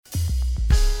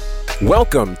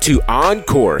Welcome to On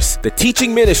Course, the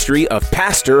teaching ministry of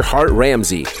Pastor Hart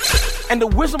Ramsey. And the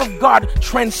wisdom of God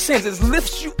transcends, it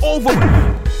lifts you over.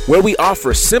 Where we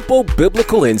offer simple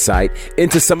biblical insight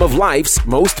into some of life's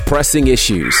most pressing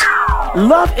issues.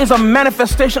 Love is a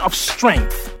manifestation of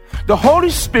strength. The Holy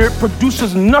Spirit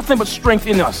produces nothing but strength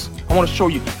in us. I want to show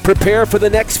you. Prepare for the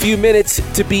next few minutes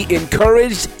to be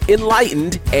encouraged,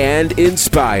 enlightened, and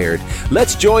inspired.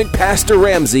 Let's join Pastor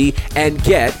Ramsey and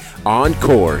get on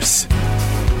course.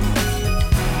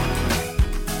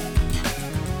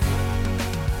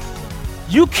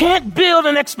 You can't build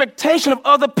an expectation of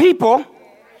other people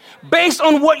based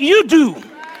on what you do.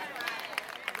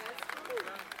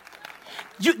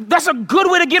 That's a good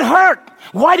way to get hurt.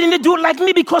 Why didn't they do it like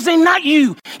me? Because they're not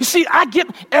you. You see, I get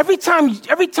every time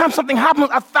something happens,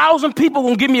 1,000 people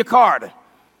will give me a card.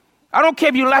 I don't care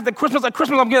if you laughed at Christmas. At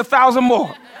Christmas, I'm gonna get 1,000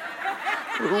 more.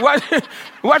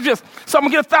 Watch this. So I'm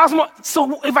gonna get 1,000 more.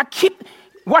 So if I keep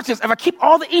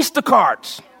all the Easter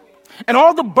cards and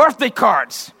all the birthday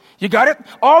cards, you got it?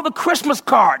 All the Christmas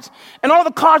cards and all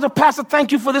the cards of Pastor,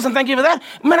 thank you for this and thank you for that.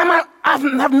 Man, I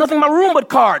have nothing in my room but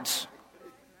cards.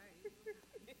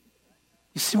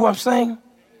 You see what I'm saying?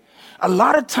 A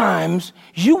lot of times,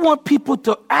 you want people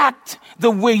to act the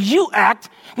way you act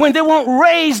when they weren't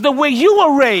raised the way you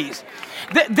were raised.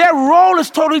 Their role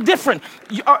is totally different.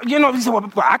 You say,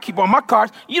 well, I keep all my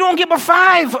cards. You don't get but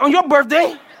 5 on your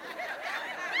birthday.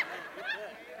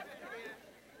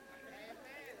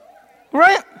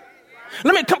 Right?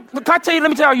 Let me tell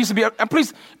you how I used to be. And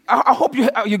please, I hope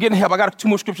you're getting help. I got 2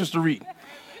 more scriptures to read.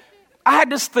 I had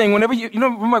this thing whenever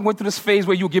remember I went through this phase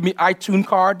where you would give me iTunes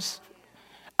cards?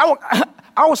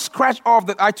 I would scratch off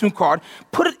the iTunes card,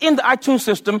 put it in the iTunes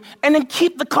system, and then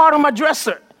keep the card on my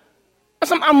dresser.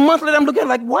 A month later, I'm looking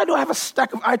like, why do I have a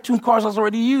stack of iTunes cards that's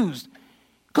already used?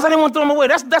 Because I didn't want to throw them away.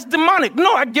 That's demonic.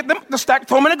 No, I get them, the stack,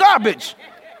 throw them in the garbage.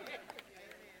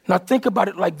 Now think about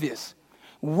it like this.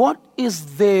 What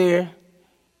is there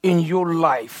in your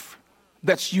life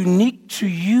that's unique to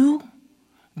you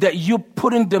that you're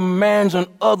putting demands on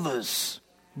others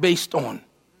based on?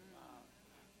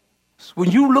 So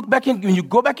when you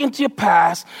go back into your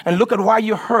past and look at why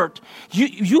you're hurt,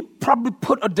 you probably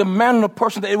put a demand on a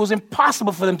person that it was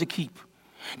impossible for them to keep.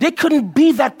 They couldn't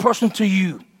be that person to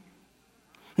you.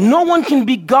 No one can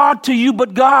be God to you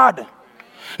but God.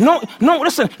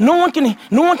 Listen, no one can,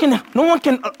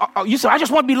 you say, I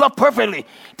just want to be loved perfectly.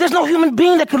 There's no human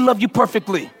being that can love you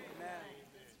perfectly.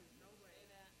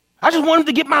 I just want him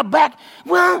to get my back.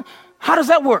 Well, how does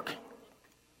that work?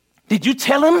 Did you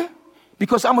tell him?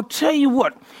 Because I'm going to tell you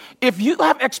what, if you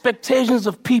have expectations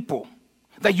of people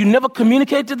that you never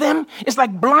communicate to them, it's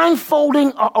like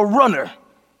blindfolding a runner,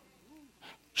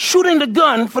 shooting the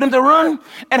gun for them to run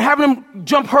and having them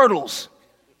jump hurdles.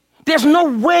 There's no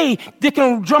way they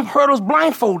can jump hurdles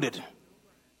blindfolded.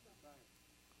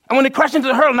 And when they crash into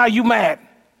the hurdle, now you mad.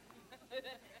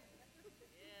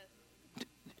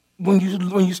 When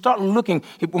you start looking,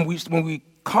 when we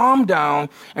calm down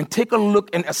and take a look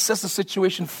and assess the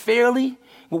situation fairly,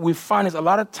 what we find is a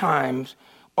lot of times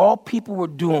all people were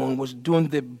doing was doing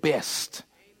their best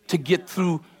to get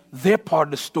through their part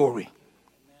of the story.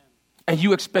 And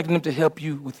you expecting them to help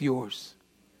you with yours.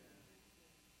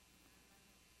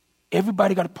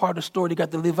 Everybody got a part of the story they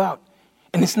got to live out.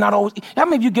 And it's not always, how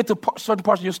many of you get to certain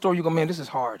parts of your story, you go, man, this is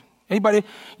hard. Anybody,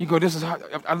 you go, this is hard.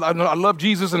 I love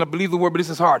Jesus and I believe the word, but this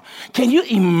is hard. Can you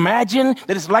imagine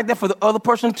that it's like that for the other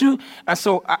person too? And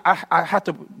so I had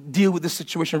to deal with this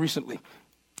situation recently.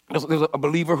 There's a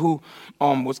believer who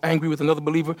was angry with another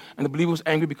believer, and the believer was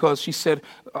angry because she said,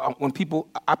 when people,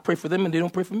 I pray for them and they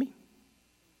don't pray for me.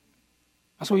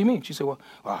 I said, what do you mean? She said, well,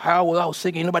 how was I was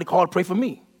sick, ain't nobody called to pray for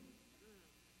me.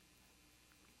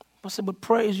 I said, but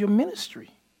prayer is your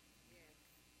ministry.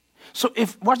 So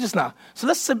watch this now. So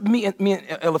let's say me and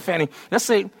Ella Fanning, let's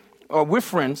say we're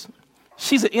friends.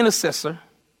 She's an intercessor.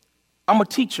 I'm a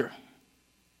teacher.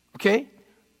 Okay?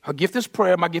 Her gift is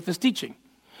prayer. My gift is teaching.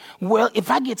 Well,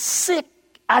 if I get sick,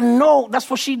 I know that's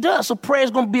what she does. So prayer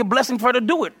is going to be a blessing for her to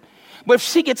do it. But if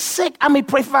she gets sick, I may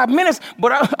pray for 5 minutes,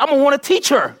 but I'm going to want to teach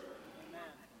her.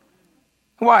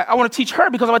 Why? I want to teach her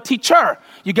because I want to teach her.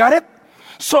 You got it?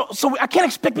 So I can't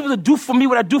expect people to do for me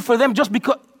what I do for them just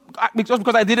because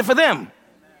I did it for them.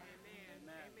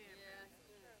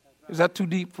 Is that too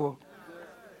deep for?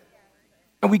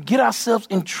 And we get ourselves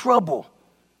in trouble.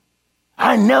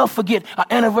 I never forget our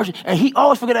anniversary, and he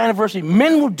always forget our anniversary.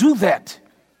 Men will do that.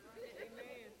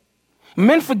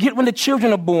 Men forget when the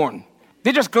children are born.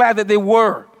 They're just glad that they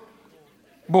were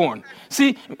born.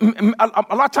 See, a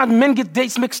lot of times men get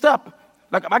dates mixed up.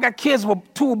 Like, I got kids,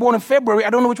 2 were born in February. I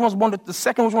don't know which one was born the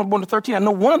 2nd, which one was born the 13th. I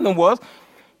know one of them was.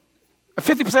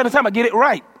 50% of the time, I get it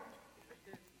right.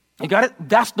 You got it?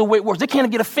 That's the way it works. They can't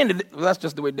get offended. Well, that's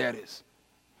just the way Dad is.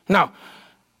 Now,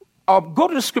 go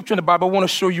to the scripture in the Bible. I want to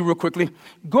show you real quickly.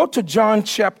 Go to John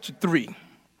chapter 3.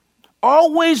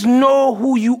 Always know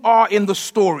who you are in the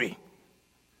story.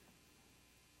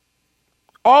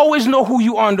 Always know who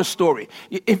you are in the story.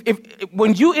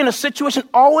 When you're in a situation,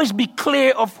 always be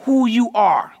clear of who you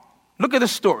are. Look at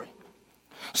this story.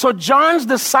 So John's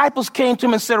disciples came to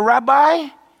him and said, Rabbi,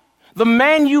 the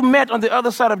man you met on the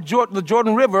other side of the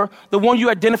Jordan River, the one you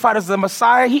identified as the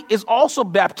Messiah, he is also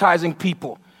baptizing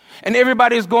people. And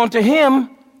everybody is going to him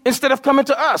instead of coming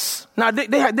to us. Now,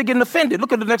 they're getting offended.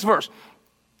 Look at the next verse.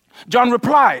 John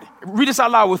replied, read this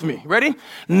out loud with me. Ready?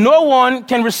 No one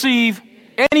can receive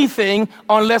anything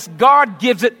unless God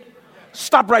gives it.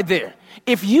 Stop right there.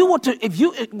 If you were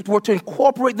to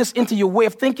incorporate this into your way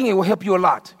of thinking, it will help you a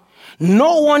lot.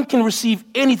 No one can receive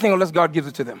anything unless God gives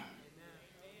it to them.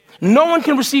 No one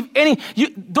can receive any.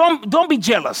 Don't be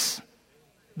jealous.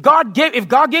 If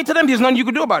God gave to them, there's nothing you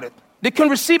can do about it. They can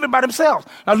receive it by themselves.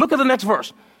 Now look at the next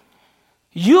verse.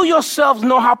 You yourselves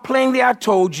know how plainly I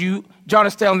told you, John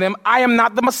is telling them, I am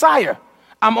not the Messiah.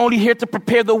 I'm only here to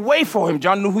prepare the way for him.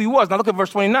 John knew who he was. Now look at verse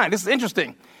 29. This is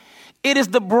interesting. It is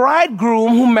the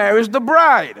bridegroom who marries the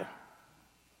bride.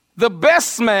 The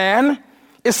best man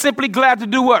is simply glad to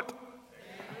do what?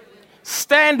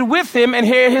 Stand with him and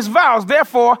hear his vows.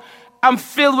 Therefore, I'm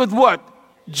filled with what?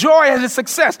 Joy at his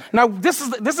success. Now, this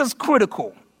is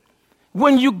critical.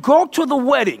 When you go to the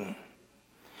wedding,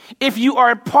 if you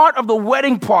are a part of the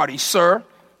wedding party, sir,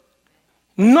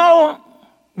 know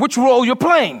which role you're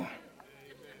playing.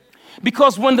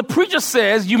 Because when the preacher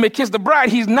says you may kiss the bride,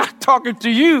 he's not talking to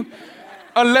you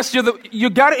unless you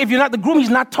got it. If you're not the groom, he's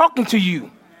not talking to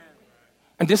you.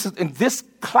 And this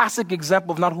classic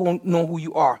example of not knowing who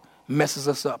you are messes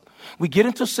us up. We get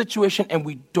into a situation and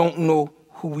we don't know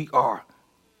who we are.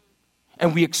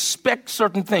 And we expect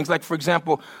certain things. Like, for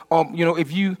example, I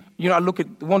look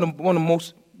at one of the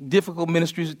most difficult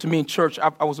ministries to me in church.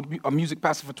 I was a music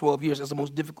pastor for 12 years. That's the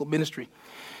most difficult ministry.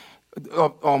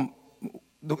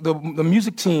 The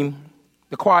music team,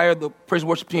 the choir, the praise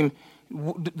worship team,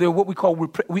 they're what we call,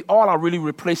 we all are really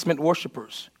replacement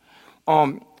worshipers.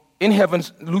 In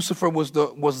heavens, Lucifer was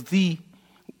the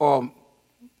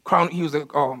crown. He was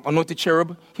the anointed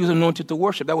cherub. He was anointed to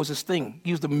worship. That was his thing. He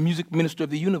was the music minister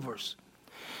of the universe.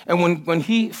 And when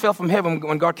he fell from heaven,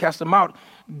 when God cast him out,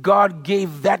 God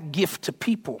gave that gift to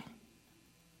people.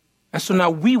 And so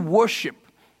now we worship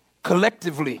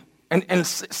collectively, and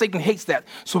Satan hates that.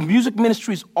 So music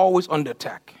ministry is always under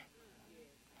attack.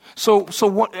 So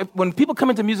when people come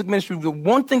into music ministry, the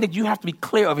one thing that you have to be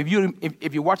clear of,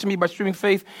 if you're watching me by streaming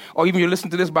faith, or even you're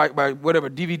listening to this by whatever,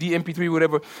 DVD, MP3,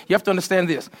 whatever, you have to understand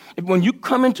this. When you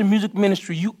come into music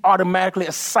ministry, you automatically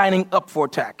are signing up for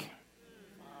attack.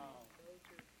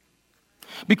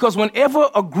 Because whenever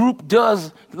a group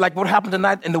does like what happened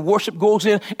tonight and the worship goes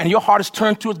in and your heart is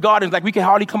turned towards God and like we can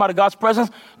hardly come out of God's presence,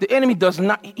 the enemy does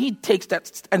not, he takes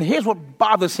that, and here's what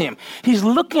bothers him. He's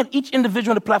looking at each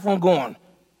individual on the platform going,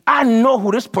 I know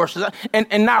who this person is,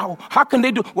 and now how can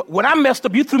they do, when I messed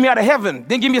up, you threw me out of heaven,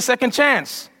 didn't give me a second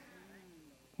chance.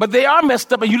 But they are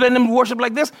messed up and you letting them worship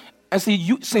like this, and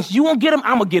see, since you won't get them,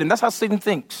 I'm going to get them. That's how Satan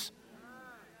thinks.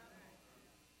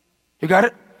 You got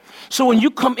it? So when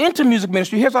you come into music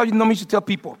ministry, here's how you know me to tell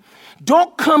people.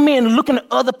 Don't come in looking at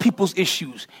other people's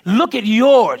issues. Look at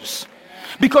yours.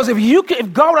 Because if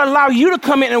God would allow you to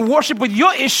come in and worship with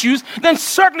your issues, then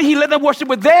certainly he let them worship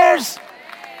with theirs.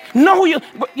 Know who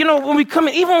when we come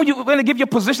in, even when you're going to give your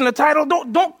position a title,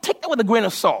 don't take that with a grain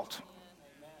of salt.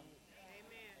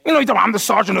 You talk about, I'm the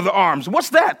sergeant of the arms. What's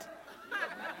that?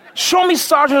 Show me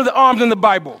sergeant of the arms in the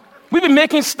Bible. We've been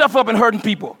making stuff up and hurting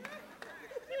people.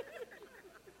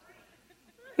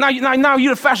 Now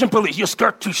you're the fashion police. Your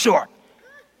skirt too short.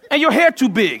 And your hair too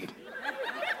big.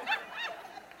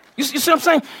 You see what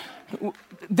I'm saying?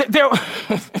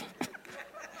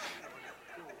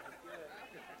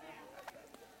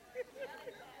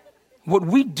 What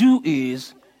we do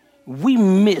is we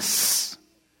miss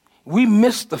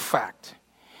the fact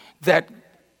that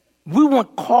we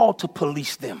weren't called to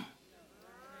police them.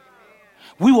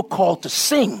 We were called to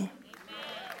sing.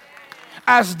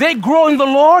 As they grow in the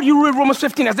Lord, you read Romans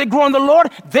 15, as they grow in the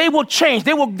Lord, they will change.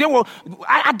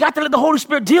 I got to let the Holy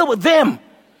Spirit deal with them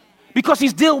because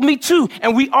he's dealt with me too.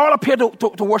 And we all appear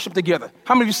to worship together.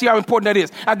 How many of you see how important that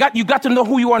is? You got to know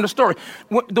who you are in the story.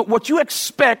 What you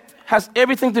expect has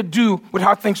everything to do with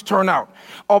how things turn out.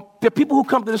 There are people who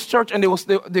come to this church and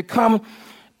they come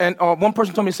and one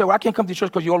person told me, well, I can't come to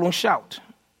church because you all don't shout.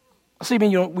 I said, you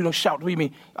mean we don't shout? What do you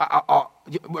mean?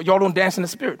 Y'all don't dance in the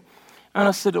spirit. And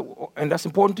I said, and that's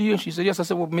important to you? And she said, yes. I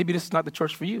said, well, maybe this is not the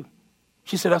church for you.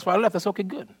 She said, that's why I left. I said, okay,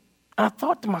 good. And I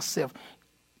thought to myself,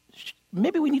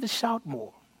 maybe we need to shout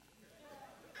more.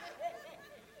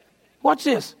 Watch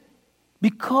this.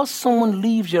 Because someone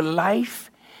leaves your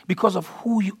life because of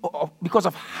because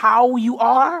of how you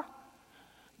are,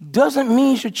 doesn't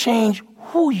mean you should change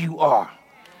who you are.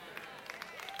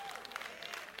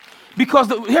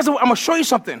 Because I'm going to show you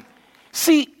something.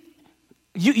 See,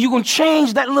 you're going to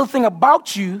change that little thing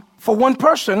about you for one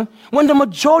person when the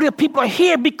majority of people are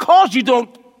here because you don't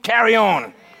carry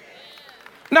on.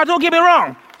 Now, don't get me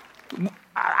wrong.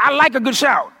 I like a good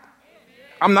shout.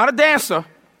 I'm not a dancer,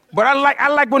 but I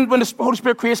like when the Holy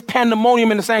Spirit creates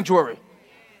pandemonium in the sanctuary.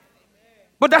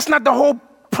 But that's not the whole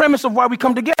premise of why we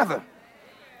come together.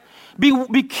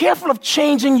 Be careful of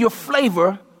changing your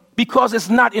flavor because it's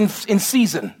not in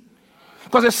season.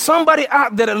 Because there's somebody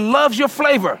out there that loves your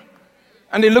flavor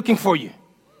and they're looking for you.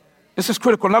 This is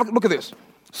critical. Now look at this.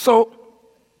 So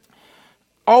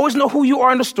always know who you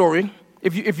are in the story.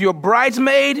 If you're a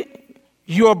bridesmaid,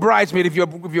 you're a bridesmaid. If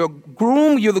you're a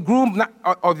groom, you're the groom.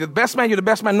 Or the best man, you're the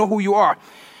best man. Know who you are.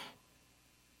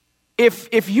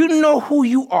 If you know who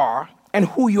you are and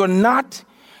who you're not,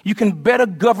 you can better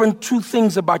govern two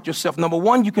things about yourself. Number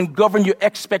one, you can govern your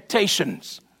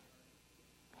expectations.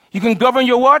 You can govern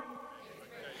your what?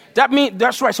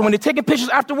 That's right. So when they're taking pictures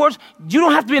afterwards, you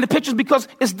don't have to be in the pictures because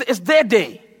it's their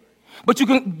day. But you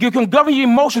can govern your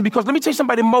emotions because let me tell you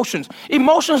something about emotions.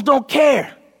 Emotions don't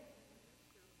care.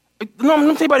 No, let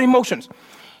me tell you about emotions.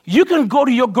 You can go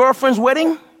to your girlfriend's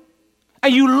wedding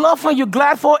and you love her, you're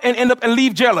glad for her, and end up and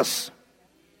leave jealous.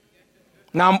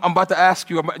 Now I'm about to ask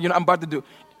you, I'm about to do.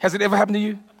 Has it ever happened to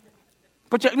you?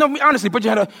 Honestly, put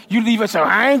your hand up. You leave and say,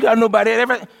 I ain't got nobody.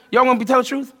 Y'all want me to tell the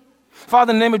truth?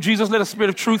 Father, in the name of Jesus, let the spirit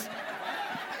of truth.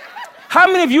 How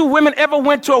many of you women ever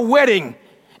went to a wedding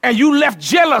and you left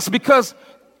jealous because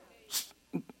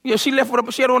she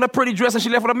had on a pretty dress and she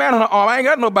left with a man on her arm? I ain't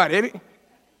got nobody.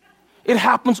 It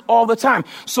happens all the time.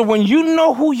 So when you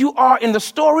know who you are in the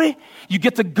story, you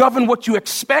get to govern what you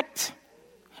expect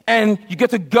and you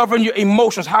get to govern your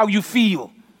emotions, how you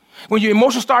feel. When your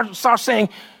emotions start saying,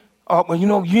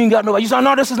 you ain't got nobody. You say,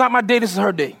 no, this is not my day, this is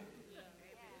her day.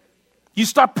 You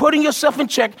start putting yourself in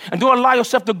check and don't allow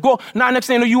yourself to go. Now, next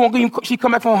thing you know, she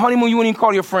come back from her honeymoon, you won't even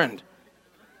call your friend.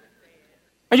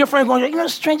 And your friend going, the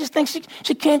strangest thing,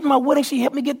 she came to my wedding, she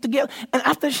helped me get together. And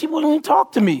after she wouldn't even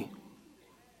talk to me.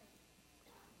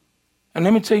 And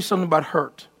let me tell you something about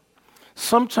hurt.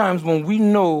 Sometimes when we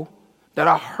know that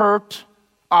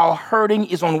our hurting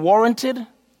is unwarranted,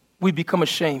 we become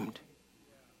ashamed.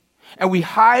 And we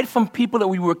hide from people that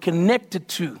we were connected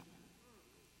to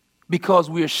because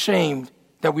we're ashamed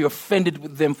that we offended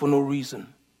with them for no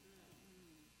reason.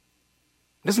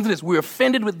 Listen to this. We're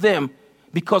offended with them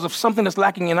because of something that's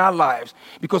lacking in our lives.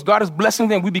 Because God is blessing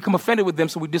them, we become offended with them,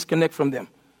 so we disconnect from them.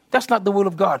 That's not the will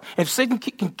of God. And if Satan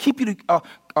can keep you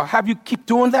have you keep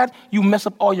doing that, you mess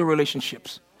up all your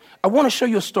relationships. I want to show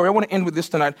you a story. I want to end with this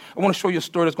tonight. I want to show you a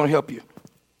story that's going to help you.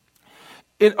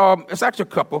 It's actually a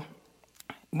couple.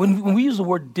 When we use the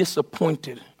word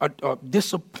disappointed,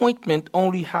 disappointment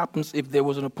only happens if there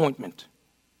was an appointment.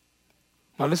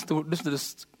 Now listen to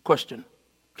this question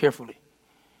carefully.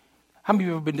 How many of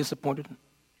you have ever been disappointed?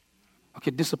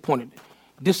 Okay, disappointed.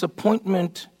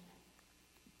 Disappointment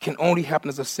can only happen,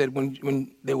 as I said,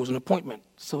 when there was an appointment.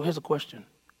 So here's a question.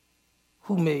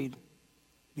 Who made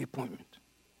the appointment?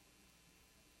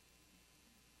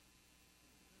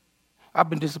 I've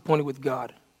been disappointed with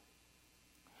God.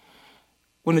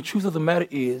 When the truth of the matter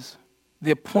is,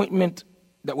 the appointment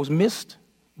that was missed,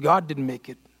 God didn't make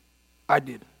it. I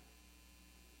did.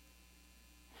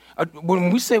 When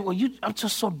we say, I'm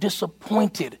just so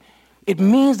disappointed, it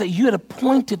means that you had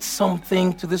appointed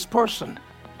something to this person,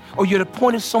 or you had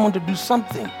appointed someone to do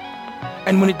something.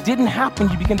 And when it didn't happen,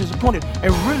 you became disappointed.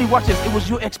 And really, watch this, it was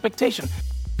your expectation.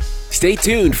 Stay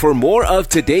tuned for more of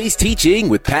today's teaching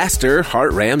with Pastor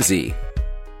Hart Ramsey.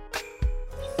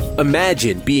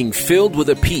 Imagine being filled with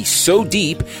a peace so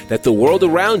deep that the world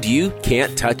around you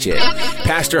can't touch it.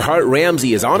 Pastor Hart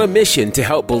Ramsey is on a mission to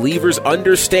help believers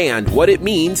understand what it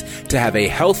means to have a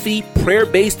healthy,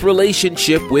 prayer-based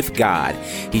relationship with God.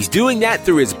 He's doing that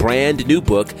through his brand new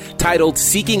book titled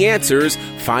Seeking Answers,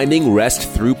 Finding Rest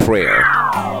Through Prayer.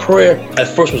 Prayer at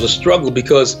first was a struggle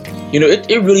because,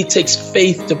 it really takes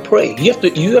faith to pray.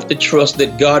 You have to trust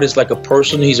that God is like a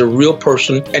person, he's a real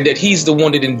person, and that he's the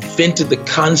one that invented the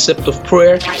concept of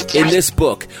prayer. In this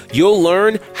book, you'll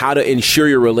learn how to ensure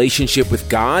your relationship with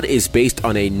God is based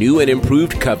on a new and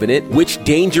improved covenant, which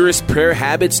dangerous prayer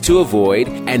habits to avoid,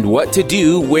 and what to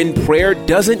do when prayer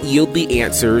doesn't yield the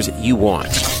answers you want.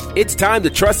 It's time to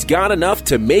trust God enough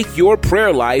to make your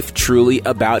prayer life truly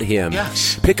about Him.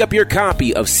 Yes. Pick up your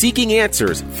copy of Seeking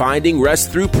Answers, Finding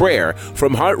Rest Through Prayer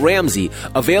from Hart Ramsey,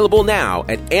 available now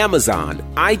at Amazon,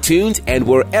 iTunes, and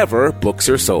wherever books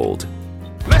are sold.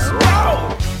 Let's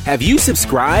go! Have you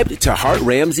subscribed to Hart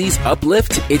Ramsey's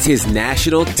Uplift? It's his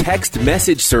national text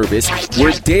message service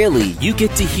where daily you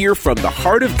get to hear from the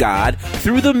heart of God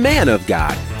through the man of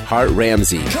God, Hart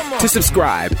Ramsey. To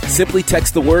subscribe, simply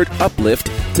text the word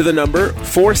uplift to the number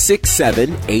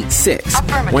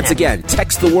 46786. Once again,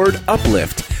 text the word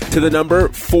uplift to the number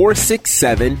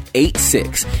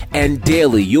 46786. And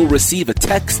daily you'll receive a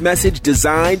text message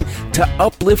designed to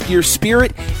uplift your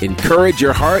spirit, encourage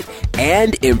your heart,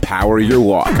 and empower your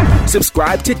walk.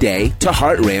 Subscribe today to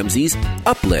Hart Ramsey's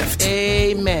Uplift.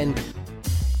 Amen.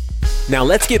 Now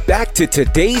let's get back to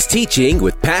today's teaching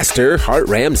with Pastor Hart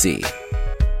Ramsey.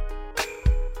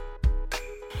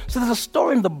 So there's a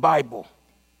story in the Bible.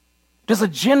 There's a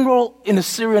general in the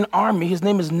Syrian army. His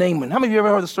name is Naaman. How many of you ever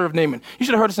heard the story of Naaman? You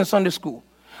should have heard this in Sunday school.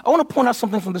 I want to point out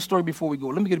something from this story before we go.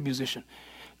 Let me get a musician.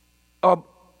 And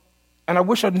I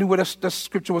wish I knew where that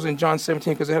scripture was in John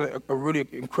 17 because it had a really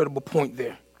incredible point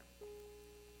there.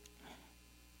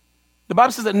 The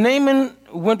Bible says that Naaman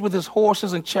went with his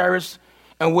horses and chariots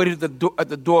and waited at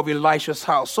the door of Elisha's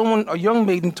house. A young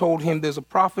maiden told him there's a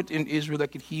prophet in Israel that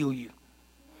could heal you.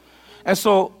 And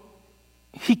so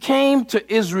he came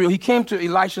to Israel, he came to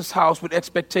Elisha's house with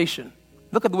expectation.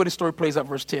 Look at the way the story plays out,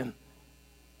 verse 10.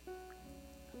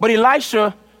 But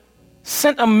Elisha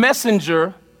sent a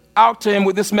messenger out to him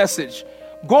with this message.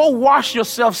 Go wash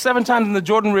yourself 7 times in the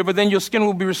Jordan River, then your skin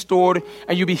will be restored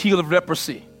and you'll be healed of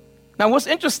leprosy. Now what's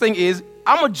interesting is,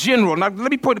 I'm a general. Now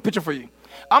let me point a picture for you.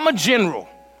 I'm a general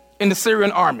in the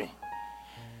Syrian army.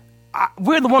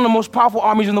 We're one of the most powerful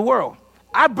armies in the world.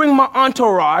 I bring my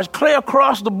entourage clear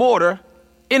across the border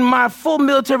in my full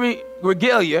military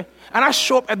regalia, and I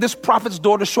show up at this prophet's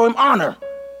door to show him honor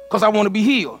because I want to be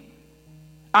healed.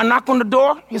 I knock on the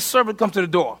door, his servant comes to the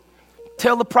door.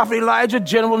 Tell the prophet Elijah,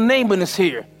 General Naaman is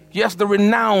here. Yes, the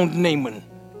renowned Naaman.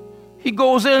 He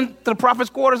goes into the prophet's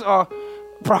quarters.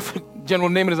 Prophet General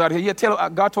Naaman is out here. Yeah,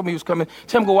 God told me he was coming.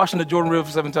 Tell him to go wash in the Jordan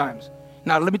River 7 times.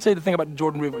 Now, let me tell you the thing about the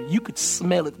Jordan River. You could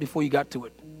smell it before you got to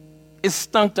it. It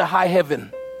stunk to high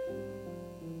heaven.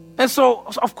 And so,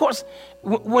 of course,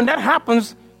 when that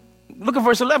happens, look at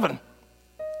verse 11.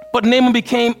 But Naaman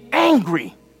became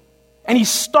angry, and he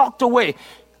stalked away.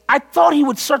 I thought he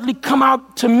would certainly come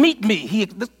out to meet me.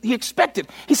 He expected.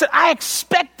 He said, I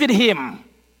expected him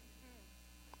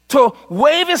to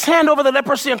wave his hand over the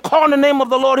leprosy and call on the name of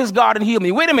the Lord his God and heal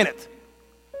me. Wait a minute.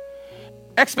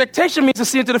 Expectation means to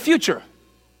see into the future.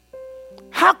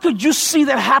 How could you see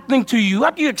that happening to you?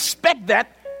 How do you expect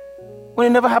that when it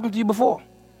never happened to you before?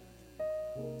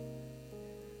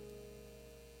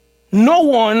 No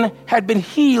one had been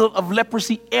healed of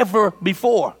leprosy ever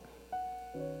before.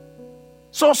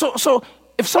 So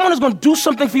if someone is going to do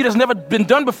something for you that's never been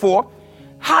done before,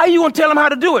 how are you going to tell them how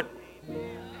to do it?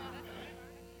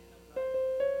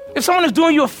 If someone is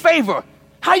doing you a favor,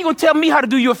 how are you going to tell me how to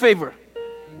do you a favor?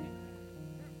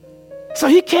 So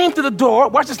he came to the door.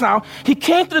 Watch this now. He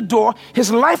came to the door.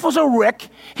 His life was a wreck.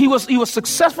 He was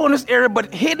successful in this area,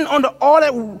 but hidden under all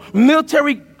that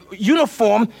military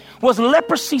uniform was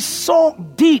leprosy so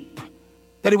deep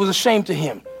that it was a shame to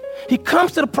him. He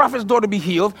comes to the prophet's door to be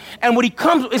healed, and when he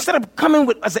comes, instead of coming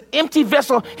as an empty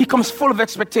vessel, he comes full of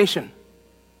expectation.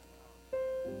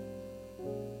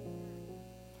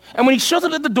 And when he shows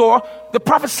up at the door, the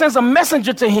prophet sends a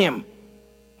messenger to him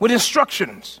with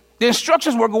instructions. The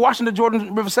instructions were, go wash in the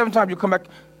Jordan River 7 times, you'll come back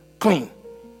clean.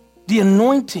 The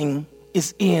anointing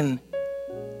is in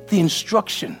the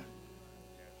instruction.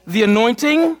 The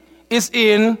anointing is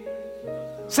in,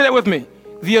 say that with me,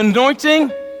 the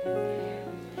anointing.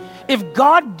 If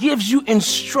God gives you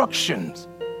instructions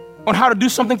on how to do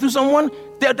something through someone,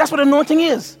 that's what anointing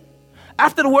is.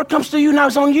 After the word comes to you, now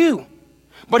it's on you.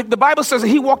 But the Bible says that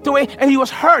he walked away and he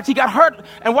was hurt. He got hurt.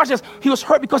 And watch this. He was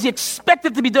hurt because he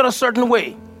expected to be done a certain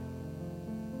way.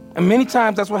 And many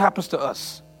times that's what happens to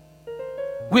us.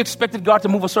 We expected God to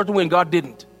move a certain way and God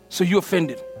didn't. So you're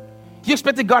offended. You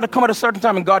expected God to come at a certain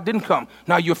time and God didn't come.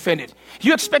 Now you're offended.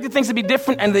 You expected things to be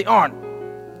different and they aren't.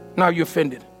 Now you're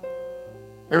offended.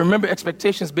 And remember,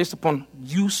 expectations based upon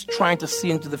you trying to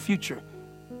see into the future,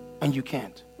 and you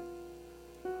can't.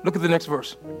 Look at the next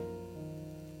verse.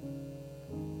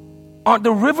 Aren't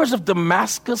the rivers of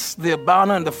Damascus, the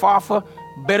Abana and the Pharpar,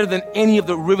 better than any of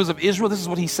the rivers of Israel? This is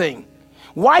what he's saying.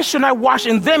 Why shouldn't I wash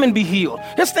in them and be healed?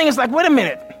 His thing is like, wait a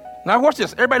minute. Now watch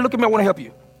this. Everybody look at me. I want to help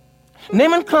you.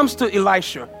 Naaman comes to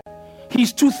Elisha.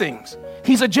 He's 2 things.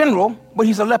 He's a general, but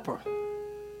he's a leper.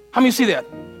 How many see that?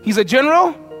 He's a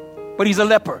general, but he's a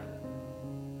leper.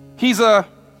 He's a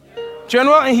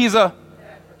general and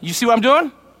you see what I'm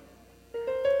doing?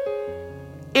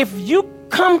 If you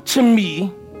come to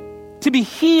me to be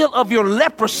healed of your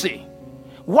leprosy,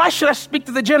 why should I speak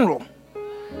to the general?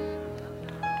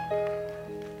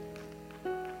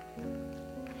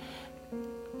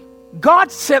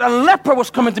 God said a leper was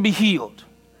coming to be healed.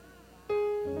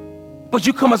 But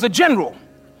you come as a general.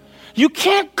 You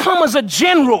can't come as a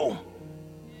general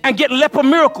and get leper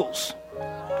miracles.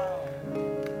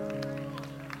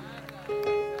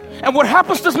 And what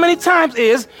happens to us many times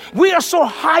is we are so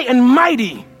high and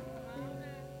mighty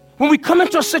when we come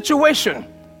into a situation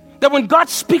that when God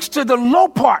speaks to the low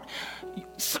part,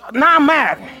 now I'm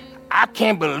mad. I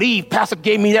can't believe Pastor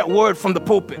gave me that word from the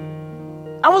pulpit.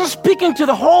 I wasn't speaking to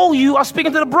the whole you, I was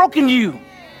speaking to the broken you.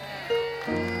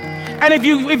 And if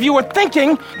you were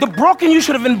thinking, the broken you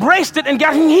should have embraced it and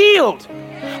gotten healed.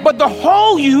 But the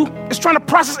whole you is trying to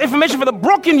process information for the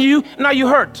broken you, now you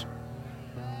hurt.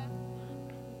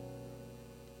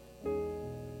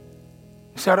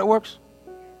 See how that works?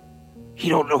 He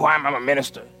don't know why I'm a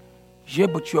minister. Yeah,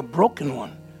 but you're a broken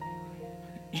one.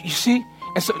 You see?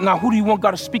 And so now who do you want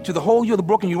God to speak to? The whole you or the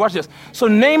broken you? Watch this. So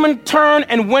Naaman turned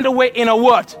and went away in a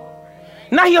what?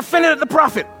 Now he offended the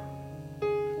prophet.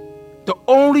 The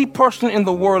only person in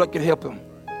the world that could help him.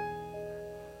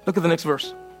 Look at the next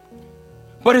verse.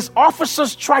 But his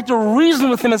officers tried to reason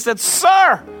with him and said,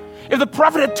 Sir, if the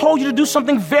prophet had told you to do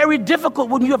something very difficult,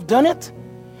 wouldn't you have done it?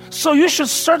 So you should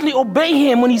certainly obey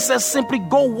him when he says simply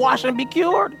go wash and be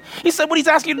cured. He said what he's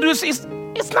asking you to do is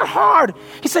it's not hard.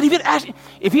 He said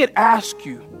if he had asked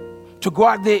you to go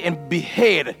out there and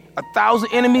behead 1,000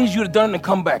 enemies, you'd have done it and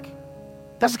come back.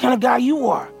 That's the kind of guy you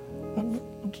are.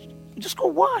 Just go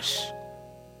wash.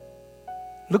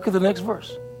 Look at the next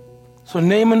verse. So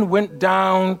Naaman went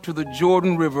down to the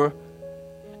Jordan River,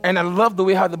 and I love the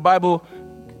way how the Bible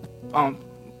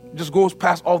just goes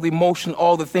past all the emotion,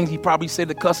 all the things he probably said,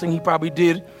 the cussing he probably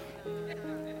did.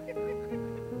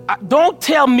 Don't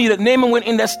tell me that Naaman went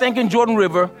in that stinking Jordan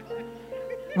River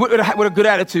with a good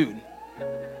attitude.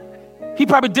 He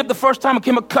probably dipped the first time and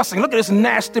came up cussing. Look at this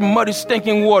nasty, muddy,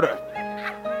 stinking water.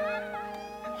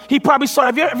 He probably saw.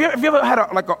 Have you ever had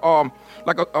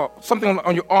something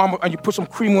on your arm and you put some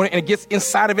cream on it and it gets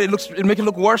inside of it? It makes it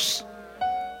look worse.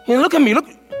 Look at me. Look,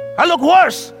 I look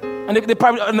worse. And they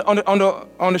probably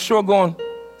on the shore going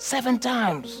 7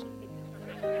 times.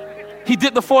 He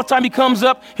did the 4th time. He comes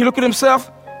up. He look at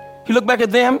himself. He look back at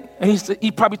them, and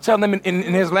he probably tell them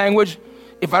in his language,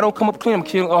 if I don't come up clean, I'm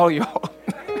killing all of y'all.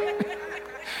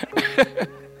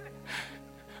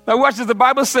 Now watch this. The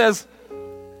Bible says,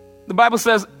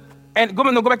 and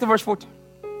go back to verse 14.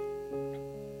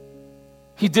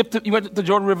 He went to the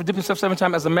Jordan River, dipped himself 7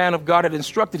 times as a man of God had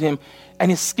instructed him,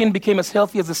 and his skin became as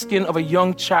healthy as the skin of a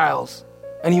young child's.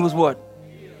 And he was what?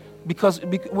 Because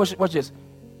watch this.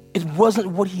 It wasn't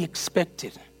what he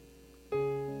expected,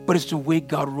 but it's the way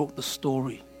God wrote the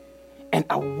story. And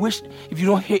I wish, if you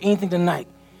don't hear anything tonight,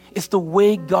 it's the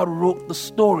way God wrote the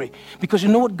story. Because you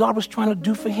know what God was trying to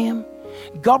do for him?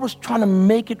 God was trying to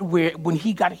make it where when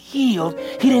he got healed,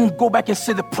 he didn't go back and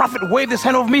say, the prophet waved his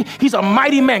hand over me. He's a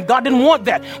mighty man. God didn't want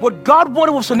that. What God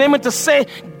wanted was for Naaman to say,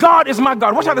 God is my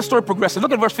God. Watch how the story progresses.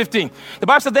 Look at verse 15. The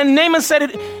Bible said, then Naaman said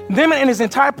it. Naaman and his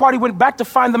entire party went back to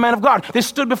find the man of God. They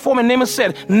stood before him and Naaman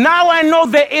said, now I know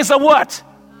there is a what?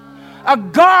 A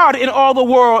God in all the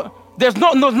world. There's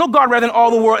no God rather in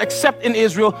all the world except in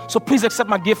Israel. So please accept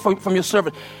my gift from your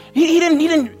servant. He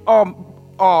didn't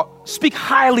speak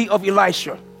highly of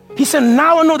Elisha. He said,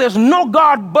 now I know there's no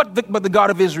God but the God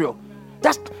of Israel.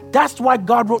 That's why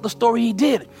God wrote the story he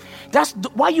did. That's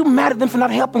why you mad at them for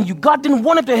not helping you. God didn't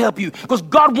want him to help you because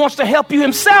God wants to help you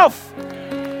himself.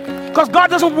 Because God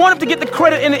doesn't want him to get the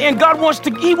credit in the end.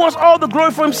 He wants all the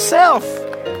glory for himself.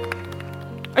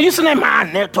 I used to say, man,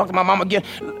 I never talk to my mom again.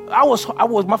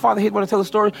 My father hated when I tell the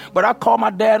story, but I called my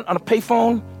dad on a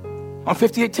payphone on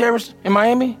 58 Terrace in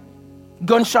Miami.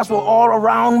 Gunshots were all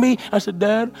around me. I said,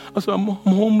 Dad, I'm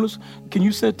homeless. Can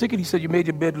you send a ticket? He said, you made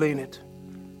your bed, lay in it.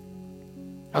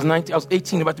 I was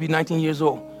 18, about to be 19 years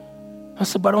old. I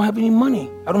said, but I don't have any money.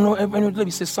 I don't know anywhere to live.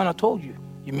 He said, son, I told you.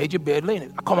 You made your bed, lay in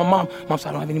it. I called my mom. Mom said,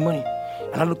 I don't have any money.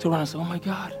 And I looked around and said, oh my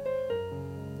God.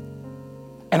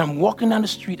 And I'm walking down the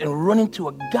street and running to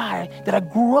a guy that I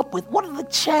grew up with. What are the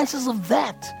chances of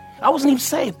that? I wasn't even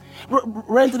saved.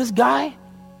 Ran into this guy.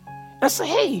 And I said,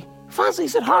 hey, Fonzie. He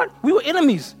said, Hart, we were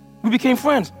enemies. We became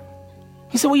friends.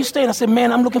 He said, where you staying? I said,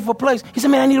 man, I'm looking for a place. He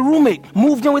said, man, I need a roommate.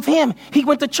 Moved in with him. He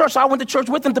went to church, so I went to church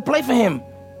with him to play for him.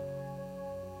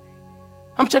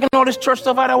 I'm checking all this church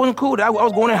stuff out. I wasn't cool. I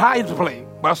was going in high to play,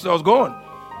 but I was going.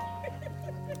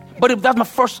 But if that's my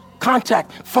first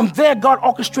contact, from there, God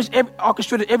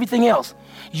orchestrated everything else.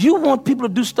 You want people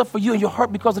to do stuff for you and you're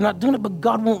hurt because they're not doing it, but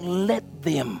God won't let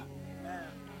them.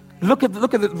 Look at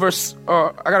the verse.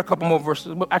 I got a couple more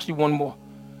verses, but actually one more.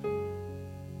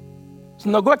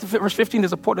 So now go back to verse 15.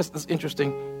 There's a part that's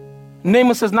interesting.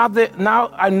 Naaman says,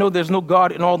 now I know there's no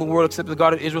God in all the world except the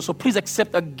God of Israel, so please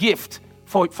accept a gift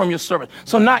from your servant.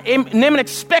 So now Naaman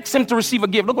expects him to receive a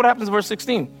gift. Look what happens in verse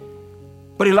 16.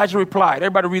 But Elijah replied,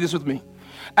 everybody read this with me.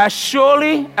 As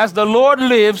surely as the Lord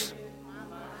lives,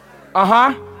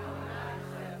 Another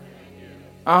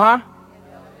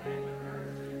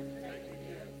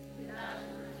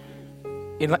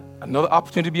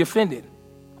opportunity to be offended.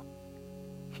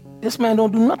 This man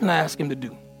don't do nothing I ask him to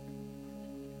do.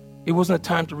 It wasn't a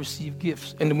time to receive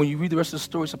gifts. And then when you read the rest of the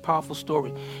story, it's a powerful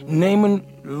story. Naaman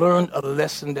learned a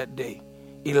lesson that day.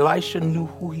 Elisha knew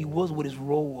who he was, what his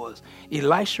role was.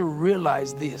 Elisha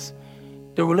realized this.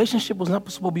 The relationship was not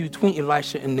supposed to be between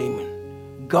Elisha and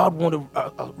Naaman. God wanted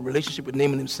a relationship with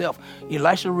Naaman himself.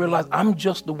 Elisha realized, I'm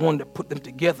just the one that put them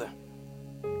together.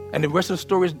 And the rest of the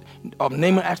story is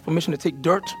Naaman asked permission to take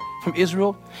dirt from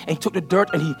Israel. And he took the dirt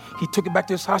and he took it back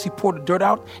to his house. He poured the dirt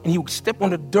out and he would step on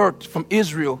the dirt from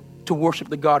Israel to worship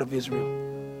the God of Israel.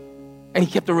 And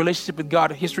he kept a relationship with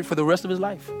God, a history for the rest of his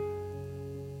life.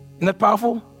 Isn't that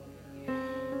powerful?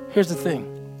 Here's the thing.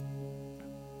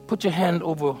 Put your hand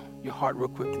over your heart real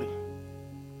quickly.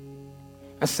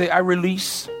 And say, I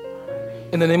release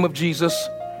in the name of Jesus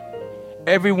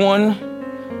everyone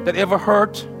that ever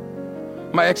hurt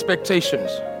my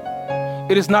expectations.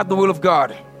 It is not the will of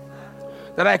God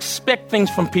that I expect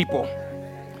things from people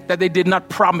that they did not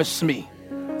promise me.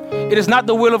 It is not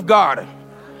the will of God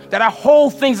that I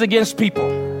hold things against people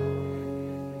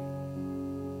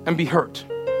and be hurt.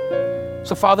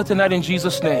 So Father, tonight in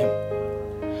Jesus' name,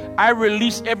 I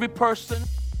release every person.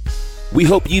 We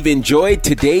hope you've enjoyed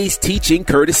today's teaching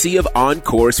courtesy of On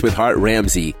Course with Hart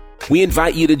Ramsey. We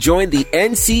invite you to join the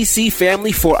NCC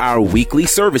family for our weekly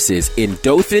services in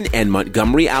Dothan and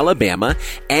Montgomery, Alabama,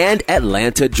 and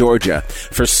Atlanta, Georgia.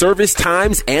 For service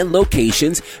times and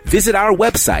locations, visit our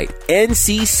website,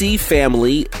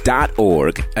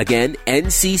 nccfamily.org. Again,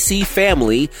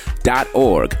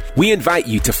 nccfamily.org. We invite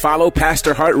you to follow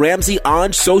Pastor Hart Ramsey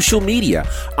on social media,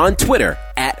 on Twitter,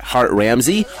 at Hart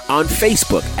Ramsey, on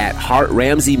Facebook at Hart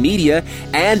Ramsey Media,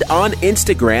 and on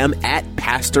Instagram at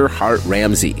Pastor Hart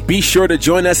Ramsey. Be sure to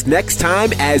join us next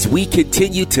time as we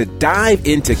continue to dive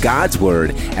into God's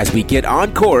Word as we get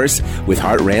on course with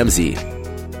Hart Ramsey.